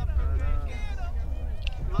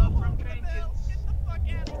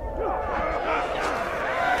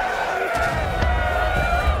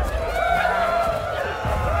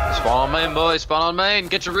 Spawn on main, boys. Spawn on main.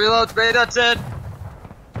 Get your reloads, bayonets in.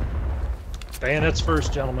 Bayonets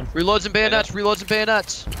first, gentlemen. Reloads and bayonets.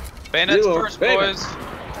 Bayonets Reload, first, bayonet. boys.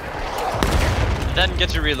 Then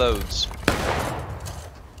get your reloads.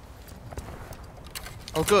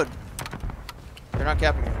 Oh, good. They're not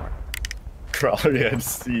capping anymore. Probably, I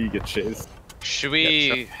just see you get chased. Should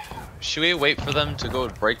we wait for them to go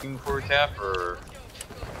breaking for a cap, or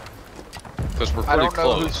because we're I pretty don't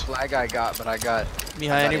know whose close? flag I got, but I got.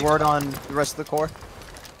 Mihai, any word on the rest of the core?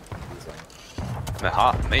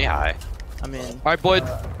 Mihai. I mean, Alright, boys.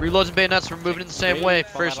 Reloads and bayonets. We're moving in the same way.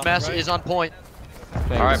 First mess is on point.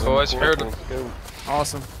 Alright, boys. Heard.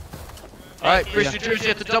 awesome. Alright, first New Jersey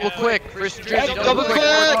at the double quick. First New Jersey Double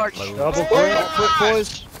quick! Double quick. Quick,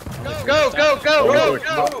 boys. Go! Go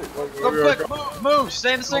quick! Move!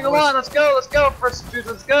 Stay in the single line. Let's go! First dudes,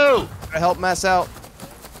 let's go! I help Mass out.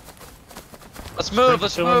 Let's move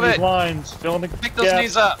Filling these it! lines. Filling the Pick those gaps.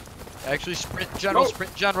 knees up! Actually, sprint general.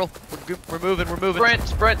 We're moving.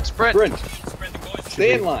 Sprint!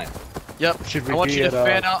 Stay in line. Yep. Should we I want be you to at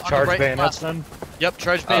fan out on the charge right and bayonets left. then? Yep,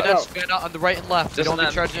 charge bayonets, fan out on the right and left. We don't want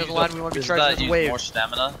to be charging as a line, we want to be charging as a use wave. more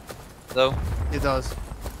stamina, though? It does.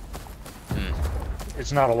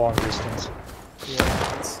 It's not a long distance.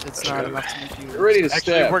 Yeah, it's not enough to make you. Get ready to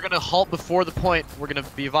Actually, stab. we're going to halt before the point. We're going to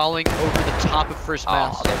be volleying over the top of first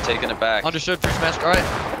mass. Oh, they're taking it back. Understood, first mass. Alright,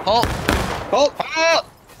 halt. Halt!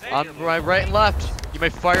 On my right and left. You may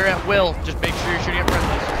fire at will. Just make sure you're shooting at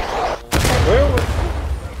friendlies.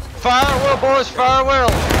 Fire at will, boys! Fire at will!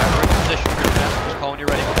 We're in position, first mass. Just call when you're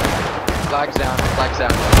ready. Flags down.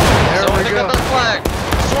 Someone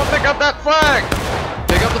pick up that flag!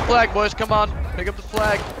 Pick up the flag, boys. Come on. Pick up the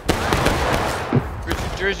flag. First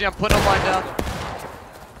New Jersey, I'm putting a line down.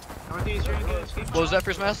 What was that,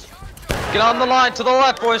 first mass? Get on the line to the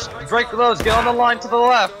left, boys! Break those, get on the line to the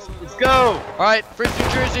left! Let's go! Alright, first New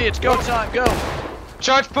Jersey, it's go time, go!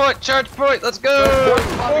 Charge point, let's go!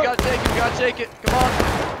 Come on, we gotta take it, Come on!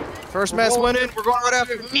 First mass went in. We're going right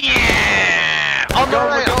after. Yeah! On the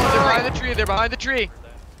right, on the They're right! behind the tree,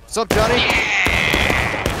 What's up, Johnny?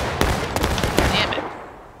 Damn it.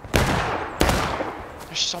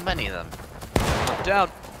 There's so many of them. Down.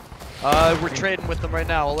 We're trading with them right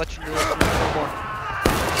now. I'll let you know more.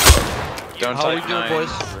 Don't How are we type doing, 9.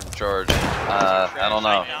 boys? We're in charge. I don't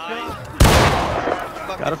know.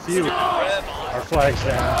 Got a few. Our flag's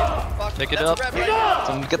down. Pick it up.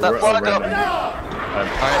 Someone get that flag up.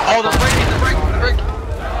 Alright. Oh, they're breaking.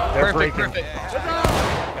 They're Perfect.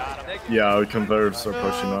 Yeah, our converters are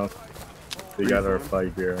pushing off. They got our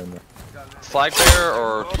flag bearer in there. Flag bearer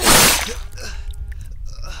or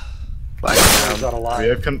Flags out of We line.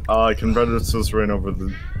 have converters just ran over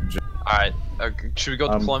the. alright. Should we go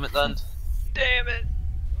deployment then? Damn it.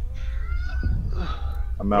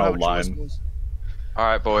 I'm out of line.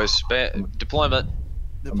 Alright, boys. Deployment.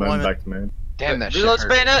 I'm heading back to main. Damn that shit. Reload hurt.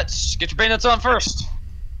 bayonets! Get your bayonets on first!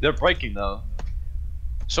 They're breaking though.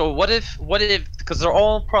 So what if, because they're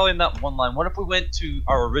all probably in that one line, what if we went to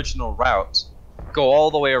our original route, go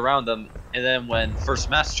all the way around them, and then when first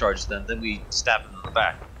mass charges them, then we stab them in the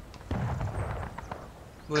back?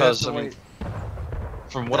 Because, I mean,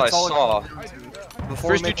 from what I saw...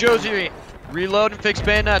 First New Jersey, reload and fix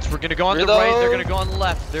bayonets. We're gonna go on the right, they're gonna go on the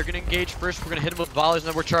left. They're gonna engage first, we're gonna hit them with volleys, and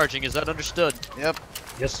then we're charging. Is that understood? Yep.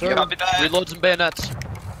 Yes, sir. Copy that. Reloads and bayonets.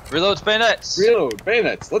 Reloads bayonets. Reload,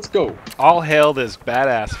 bayonets, let's go. All hail this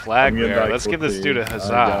badass flag I'm gonna bearer. die Let's give this quickly. dude a I huzzah.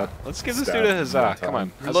 got Let's give this stabbed dude a huzzah. one Come time. on.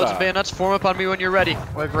 Reloads and Huzzah. bayonets, form up on me when you're ready.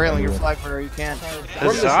 Like railing, your flag bearer, you can't.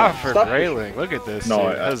 Huzzah for Stop. railing. Look at this. No,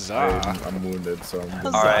 dude. Huzzah. I'm wounded, so I'm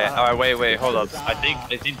Alright, wait, hold up. I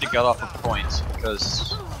think they got off a point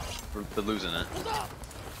because they're losing it.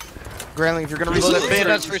 Grayling, if you're gonna Reloads reload and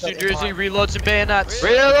bayonets for New Jersey. Reloads and bayonets.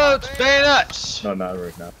 Reloads bayonets. No, not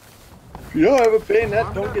right now. If you don't have a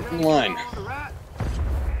bayonet, don't get in line.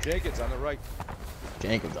 Jenkins on the right.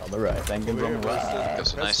 Jenkins on the right. Jenkins on the right. Got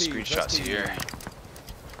some nice screenshots here.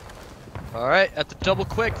 Alright, at the double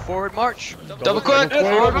quick, forward march. Double quick,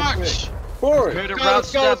 forward march. Forward. Prepare to Go, round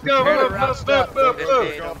let's go, step. let's go. Prepare to Move, round move, step. move,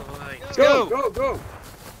 move. Let's go.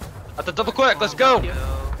 At the double quick, let's go.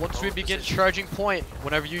 Once we begin charging point,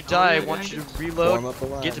 whenever you die, I want you to reload,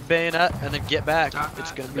 get to bayonet, and then get back.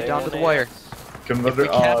 It's gonna be down to the wire. If we Converter,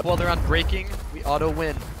 cap while they're on braking, we auto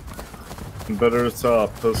win. converters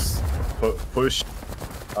push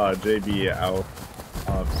JB out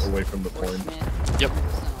away from the point. Yep.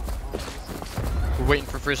 We're waiting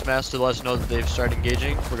for first mass to let us know that they've started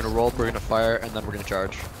engaging. We're gonna roll, we're gonna fire, and then we're gonna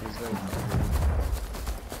charge.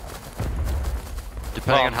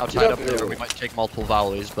 Depending on how tied up they are, we might take multiple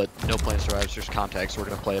volleys, but no plane survives, there's contact, so we're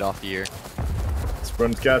gonna play it off the air.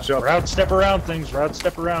 Sprint catch up. Route step around things. Route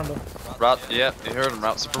step around them. Route, yeah, you heard him.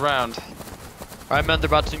 Route step around. Alright, men, they're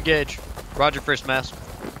about to engage. Roger, first mass.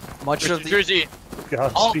 Much of New the Jersey.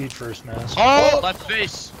 Godspeed, first mass. Oh! Left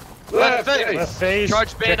face. Left face. Left face. Charge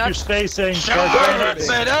Check your bayonet. spacing. Charge Charge bayonet.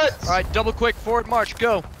 bayonets. Alright, double quick, forward march,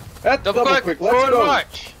 go. That's Double quick, let's forward go.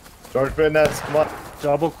 march. Charge bayonets, come on.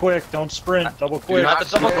 Double quick. Don't sprint. Double quick. At the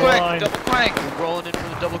double Stay in quick, line. double quick. We're rolling in for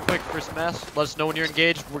the double quick, first mass. Let us know when you're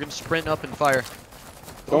engaged. We're gonna sprint up and fire.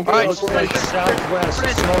 Don't Alright, get Smoke southwest.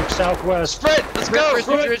 Smoke southwest. Sprint, let's go. First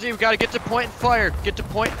New Jersey, we gotta get to point and fire. Get to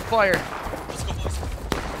point and fire.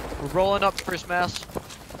 We're rolling up, first mass.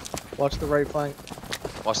 Watch the right flank.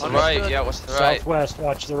 Watch the right, yeah, watch the right. Southwest.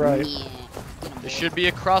 Watch the right. There should be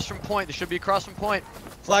across from point. There should be across from point.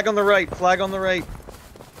 Flag on the right. Flag on the right.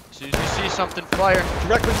 As soon as you see something, fire.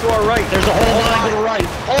 Directly to our right. There's a whole line to the right.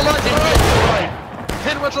 Hold on,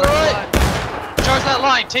 pin with the right. Charge that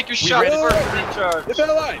line, take your shot ready? first and then charge. Get that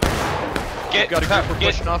line. Got a group, we're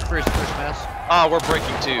pushing off first mass. Ah, we're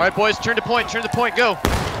breaking too. Alright, boys, turn to point, go.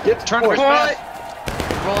 Get to Turn the point. point.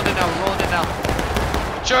 We're rolling in now.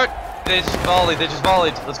 Charge. They just volleyed,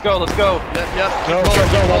 Let's go, let's go. Yep. Go, Keep go,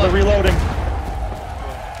 rolling, go while they're reloading.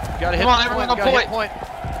 Gotta hit Come on, the everyone point, on gotta hit point.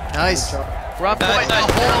 point. nice. We're on point Nice, now,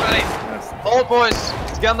 nice. hold. Everybody. Hold, boys.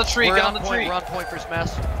 Let's get on the tree, We're get on on the point, tree. we're on point, first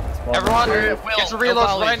mass. Everyone, Will, get your no reloads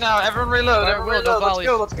volleys. right now. Everyone reload. Fire, Everyone Will, no reload. Let's volleys.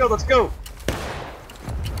 go, let's go, let's go.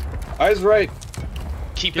 Eyes right.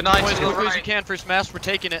 Keep Get an the eye point to as the quickly as you right. can, first mass. We're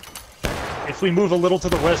taking it. If we move a little to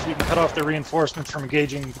the west, we can cut off their reinforcements from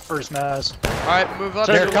engaging the first mass. Alright, move up.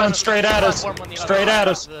 They're to the coming west. straight at us. Straight at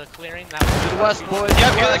us. To the west, boys.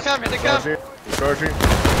 Yep, here they come, here they come. Here Charging.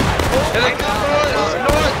 they come, boys.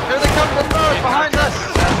 North. Here they come from north, behind us.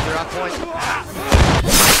 They're on point.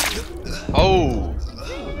 Oh.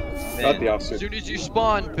 Not the As officer. soon as you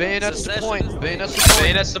spawn, bayonets to point. Bayonets to point.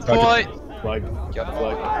 Bayonets the point. Flag. Flag.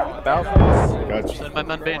 About. Gotcha. Send my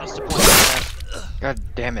men bayonets to point. God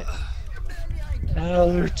damn it.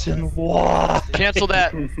 Allerton, why? Cancel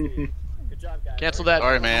that. Cancel that.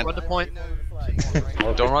 Sorry, man. Run to point.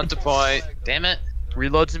 Don't run to point. Damn it.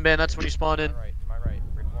 Reloads and bayonets when you spawn in.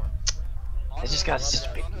 I just got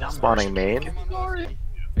such big numbers. Spawning main.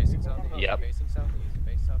 Yep.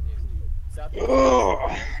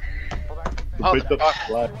 Oh. Picked up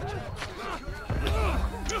flag.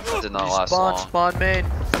 That did not last long. Spawn main.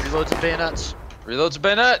 Reloads and bayonets. Reloads and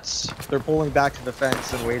bayonets. They're pulling back to the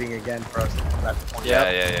fence and waiting again for us to come back to point.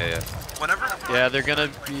 Yeah. Yeah, they're gonna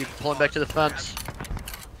be pulling back to the fence.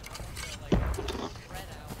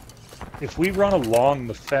 If we run along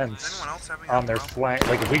the fence on their flank,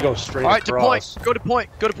 like if we go straight Alright, to point. across, Go to point.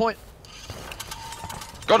 Go to point.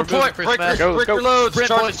 Go to We're moving, point. Chris Break Mass. reloads. Sprint,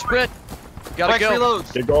 Charge boys, sprint. Gotta break go.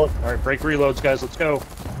 reloads. Get going. all right, break reloads, guys. Let's go.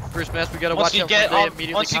 First mass, we gotta Once watch you out get when they on,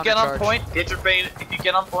 immediately once you get on countercharge. point, get your bayonet. If you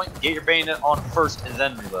get on point, get your bayonet on first and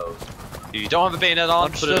then reload. If you don't have a bayonet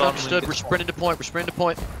on, put Understood, it on. understood. We're sprinting to point. We're sprinting to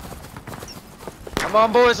point. Come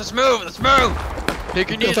on, boys. Let's move. Let's move. Take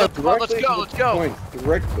your knees up. Come on, let's Directly go. to Let's the go. point.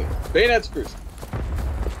 Directly. Bayonets first.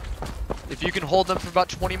 If you can hold them for about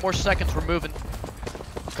 20 more seconds, we're moving.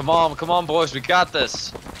 Come on, boys. We got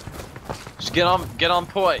this. Just get on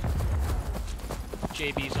point.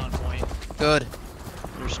 JB's on point. Good.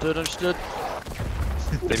 Understood, understood.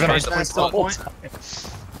 They Gonna made sprint the the whole point.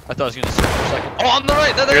 I thought I was gonna say for a second. Oh, on the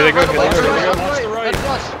right. There Here they go, right here they away, go, right here they away, go. right away. That's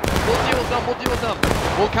us. We'll deal with them. We'll deal with them.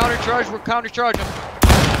 We'll countercharge. We'll countercharge them.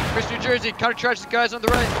 Chris, New Jersey, countercharge the guys on the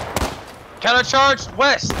right. Countercharge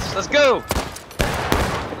west. Let's go.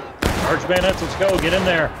 Charge bayonets, let's go. Get in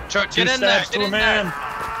there. Get Two in there. stabs Get to a in man. there.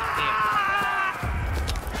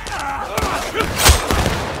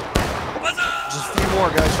 Just a few more,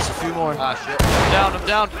 guys. Just a few more. Ah, shit. I'm down. I'm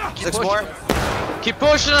down. Keep 6 pushing. more. Keep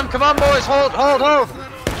pushing them. Come on, boys. Hold.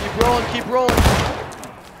 Keep rolling. Keep rolling.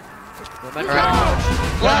 Momentum.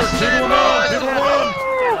 Last 2 to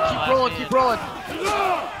 1. Keep rolling.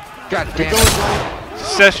 God damn it.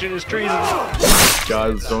 Secession is treason.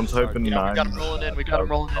 Guys, don't type in 9. We got him rolling in. We got him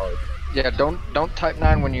rolling in. Yeah, don't type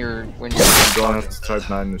 9 when you're You don't have to type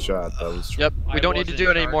 9 in the chat. That was true. Yep. We don't need to do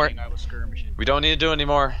it anymore. We don't need to do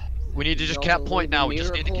anymore. We need to just cap point now. We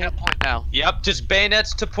just need to cap point now. Yep. Just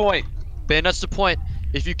bayonets to point. Bayonets to point.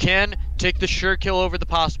 If you can, take the sure kill over the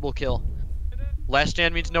possible kill. Last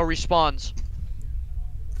stand means no respawns.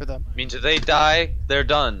 For them. Means if they die, they're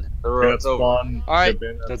done. Bayonets It's over. spawn. Alright. get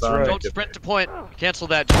bayonets That's on, right. Don't get sprint to point. Cancel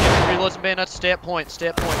that. Just give me reloads and bayonets. Stay at point. Stay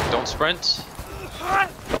at point. Don't sprint.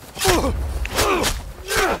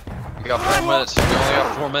 We got 4 minutes. We only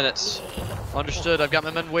got 4 minutes. Understood. I've got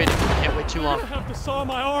my men waiting. Can't wait too long.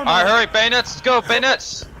 Alright, hurry, bayonets. Let's go,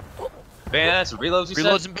 bayonets. Bayonets, reloads. You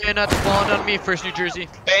Reloads said? and bayonets falling on me. First New Jersey.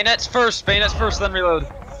 Bayonets first, then reload.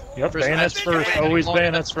 Yep, First bayonets match. first. Always Longer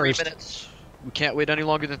than bayonets 3 first. minutes. We can't wait any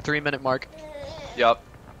longer than 3-minute mark. Yup.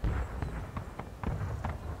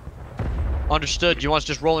 Understood. You want us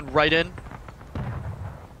just rolling right in?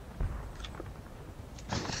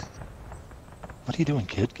 What are you doing,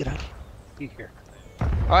 kid? Get out of Here.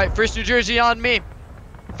 Alright, first New Jersey on me.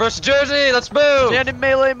 First Jersey, let's move. Stand in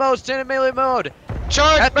melee mode. Stand in melee mode.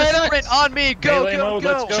 Charge, At the bayonets. sprint on me. Go, Melee go, mode, go.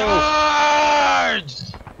 let's go.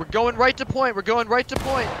 Charge. We're going right to point. We're going right to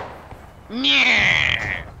point.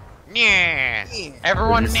 Yeah. Yeah.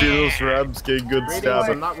 Everyone. If you see those rebs, get good I'm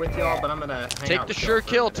stabbing. not with y'all, but I'm gonna hang Take out the with sure y'all for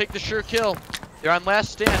a kill. minute. Take the sure kill. They're on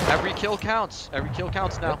last stand. Every kill counts. Every kill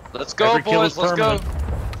counts now. Let's go, Every kill boys. is Let's go.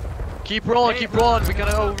 permanent. Keep rolling. Keep rolling. We're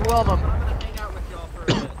gonna overwhelm them.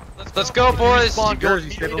 Let's go, boys. Spawn, go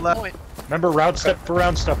Jersey, stay immediately to left. point. Remember, route step for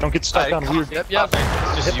round stuff. Don't get stuck on weird Yep.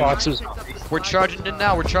 hitboxes. We're charging in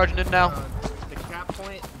now. We're charging in now. The cap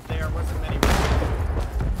point, there wasn't many.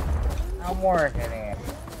 I'm working it.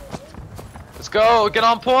 Let's go. Get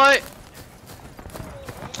on point.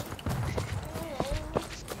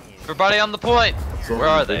 Everybody on the point. So Where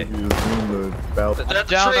are they? you zoom the battle- They're at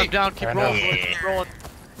the Down. tree. I'm down. Keep I know. rolling. Boys. Keep rolling.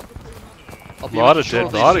 I'll be A lot able of to dead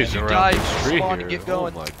control bodies these. You around die, this tree spawn here. and get Oh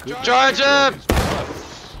going. my goodness. Charge him.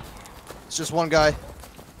 It's just one guy.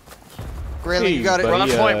 Grayling, you got it. We're on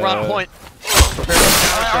point. We're on point.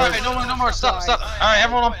 Alright, no more. Stop. Alright,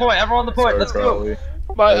 everyone on point. Everyone on the point. Let's go. Crowley.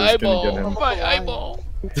 My I was gonna get eyeball. him. My eyeball.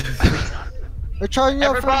 They're charging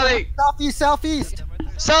up from Everybody. southeast.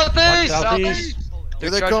 Southeast. Southeast. Here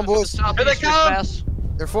they Charging come, from the boys. southeast, Here they just come. mass.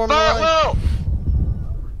 They're forming a Fire line. well.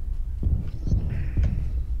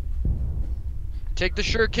 Take the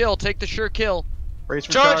sure kill. Take the sure kill. Brace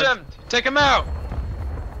for Charge him. Take him out.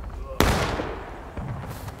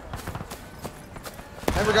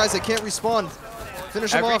 Remember, guys, they can't respawn.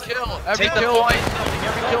 Finish them Every off. kill. Every Take the kill point. means something.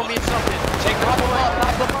 Every kill means something. Take the Pop them point. up.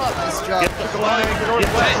 Pop them up. Nice job. Get the flag. Get the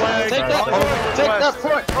flag. Take that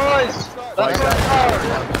point, boys. Let's go.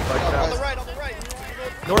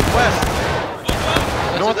 Northwest.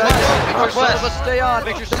 Northwest. Make sure some of us stay on.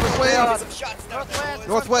 Make sure some of us stay on.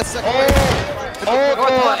 Northwest, second wave.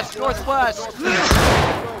 Northwest.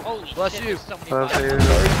 Bless you.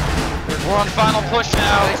 We're on final push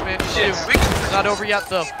now. Thanks, man. Shit. It's not over yet,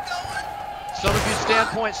 though. Some of you stand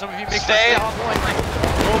point. Some of you make Stay sure stay on point.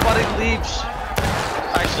 Nobody leaves.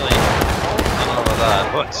 Actually, I don't know about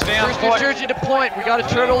that, but stay on First New point. Jersey to point. We got to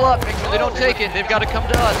turtle up. Make sure they don't take it. They've got to come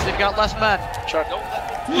to us. They've got less men.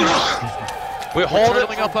 We hold it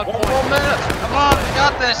turtling up on one point. more minute. Come on, we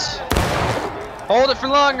got this. Hold it for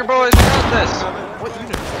longer, boys. We got this.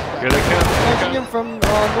 Here they come. Charging him from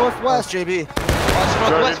northwest. JB.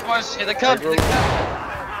 Watch Northwest, boys. Here they come. Here they come.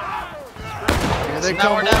 Here they Now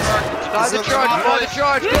come, or boys. never. By the charge. By the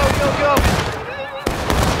charge. Go, go, go.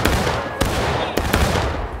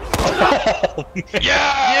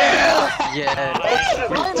 Yeah! Yeah.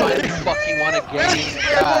 We finally fucking won a game.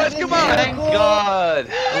 Boys, come on. Thank God.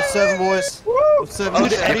 07, boys. 07.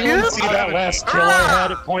 Did anyone see that last kill I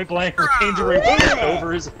had at point blank range where he went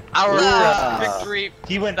over his? Our Yeah. victory.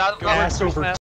 He went Not- ass over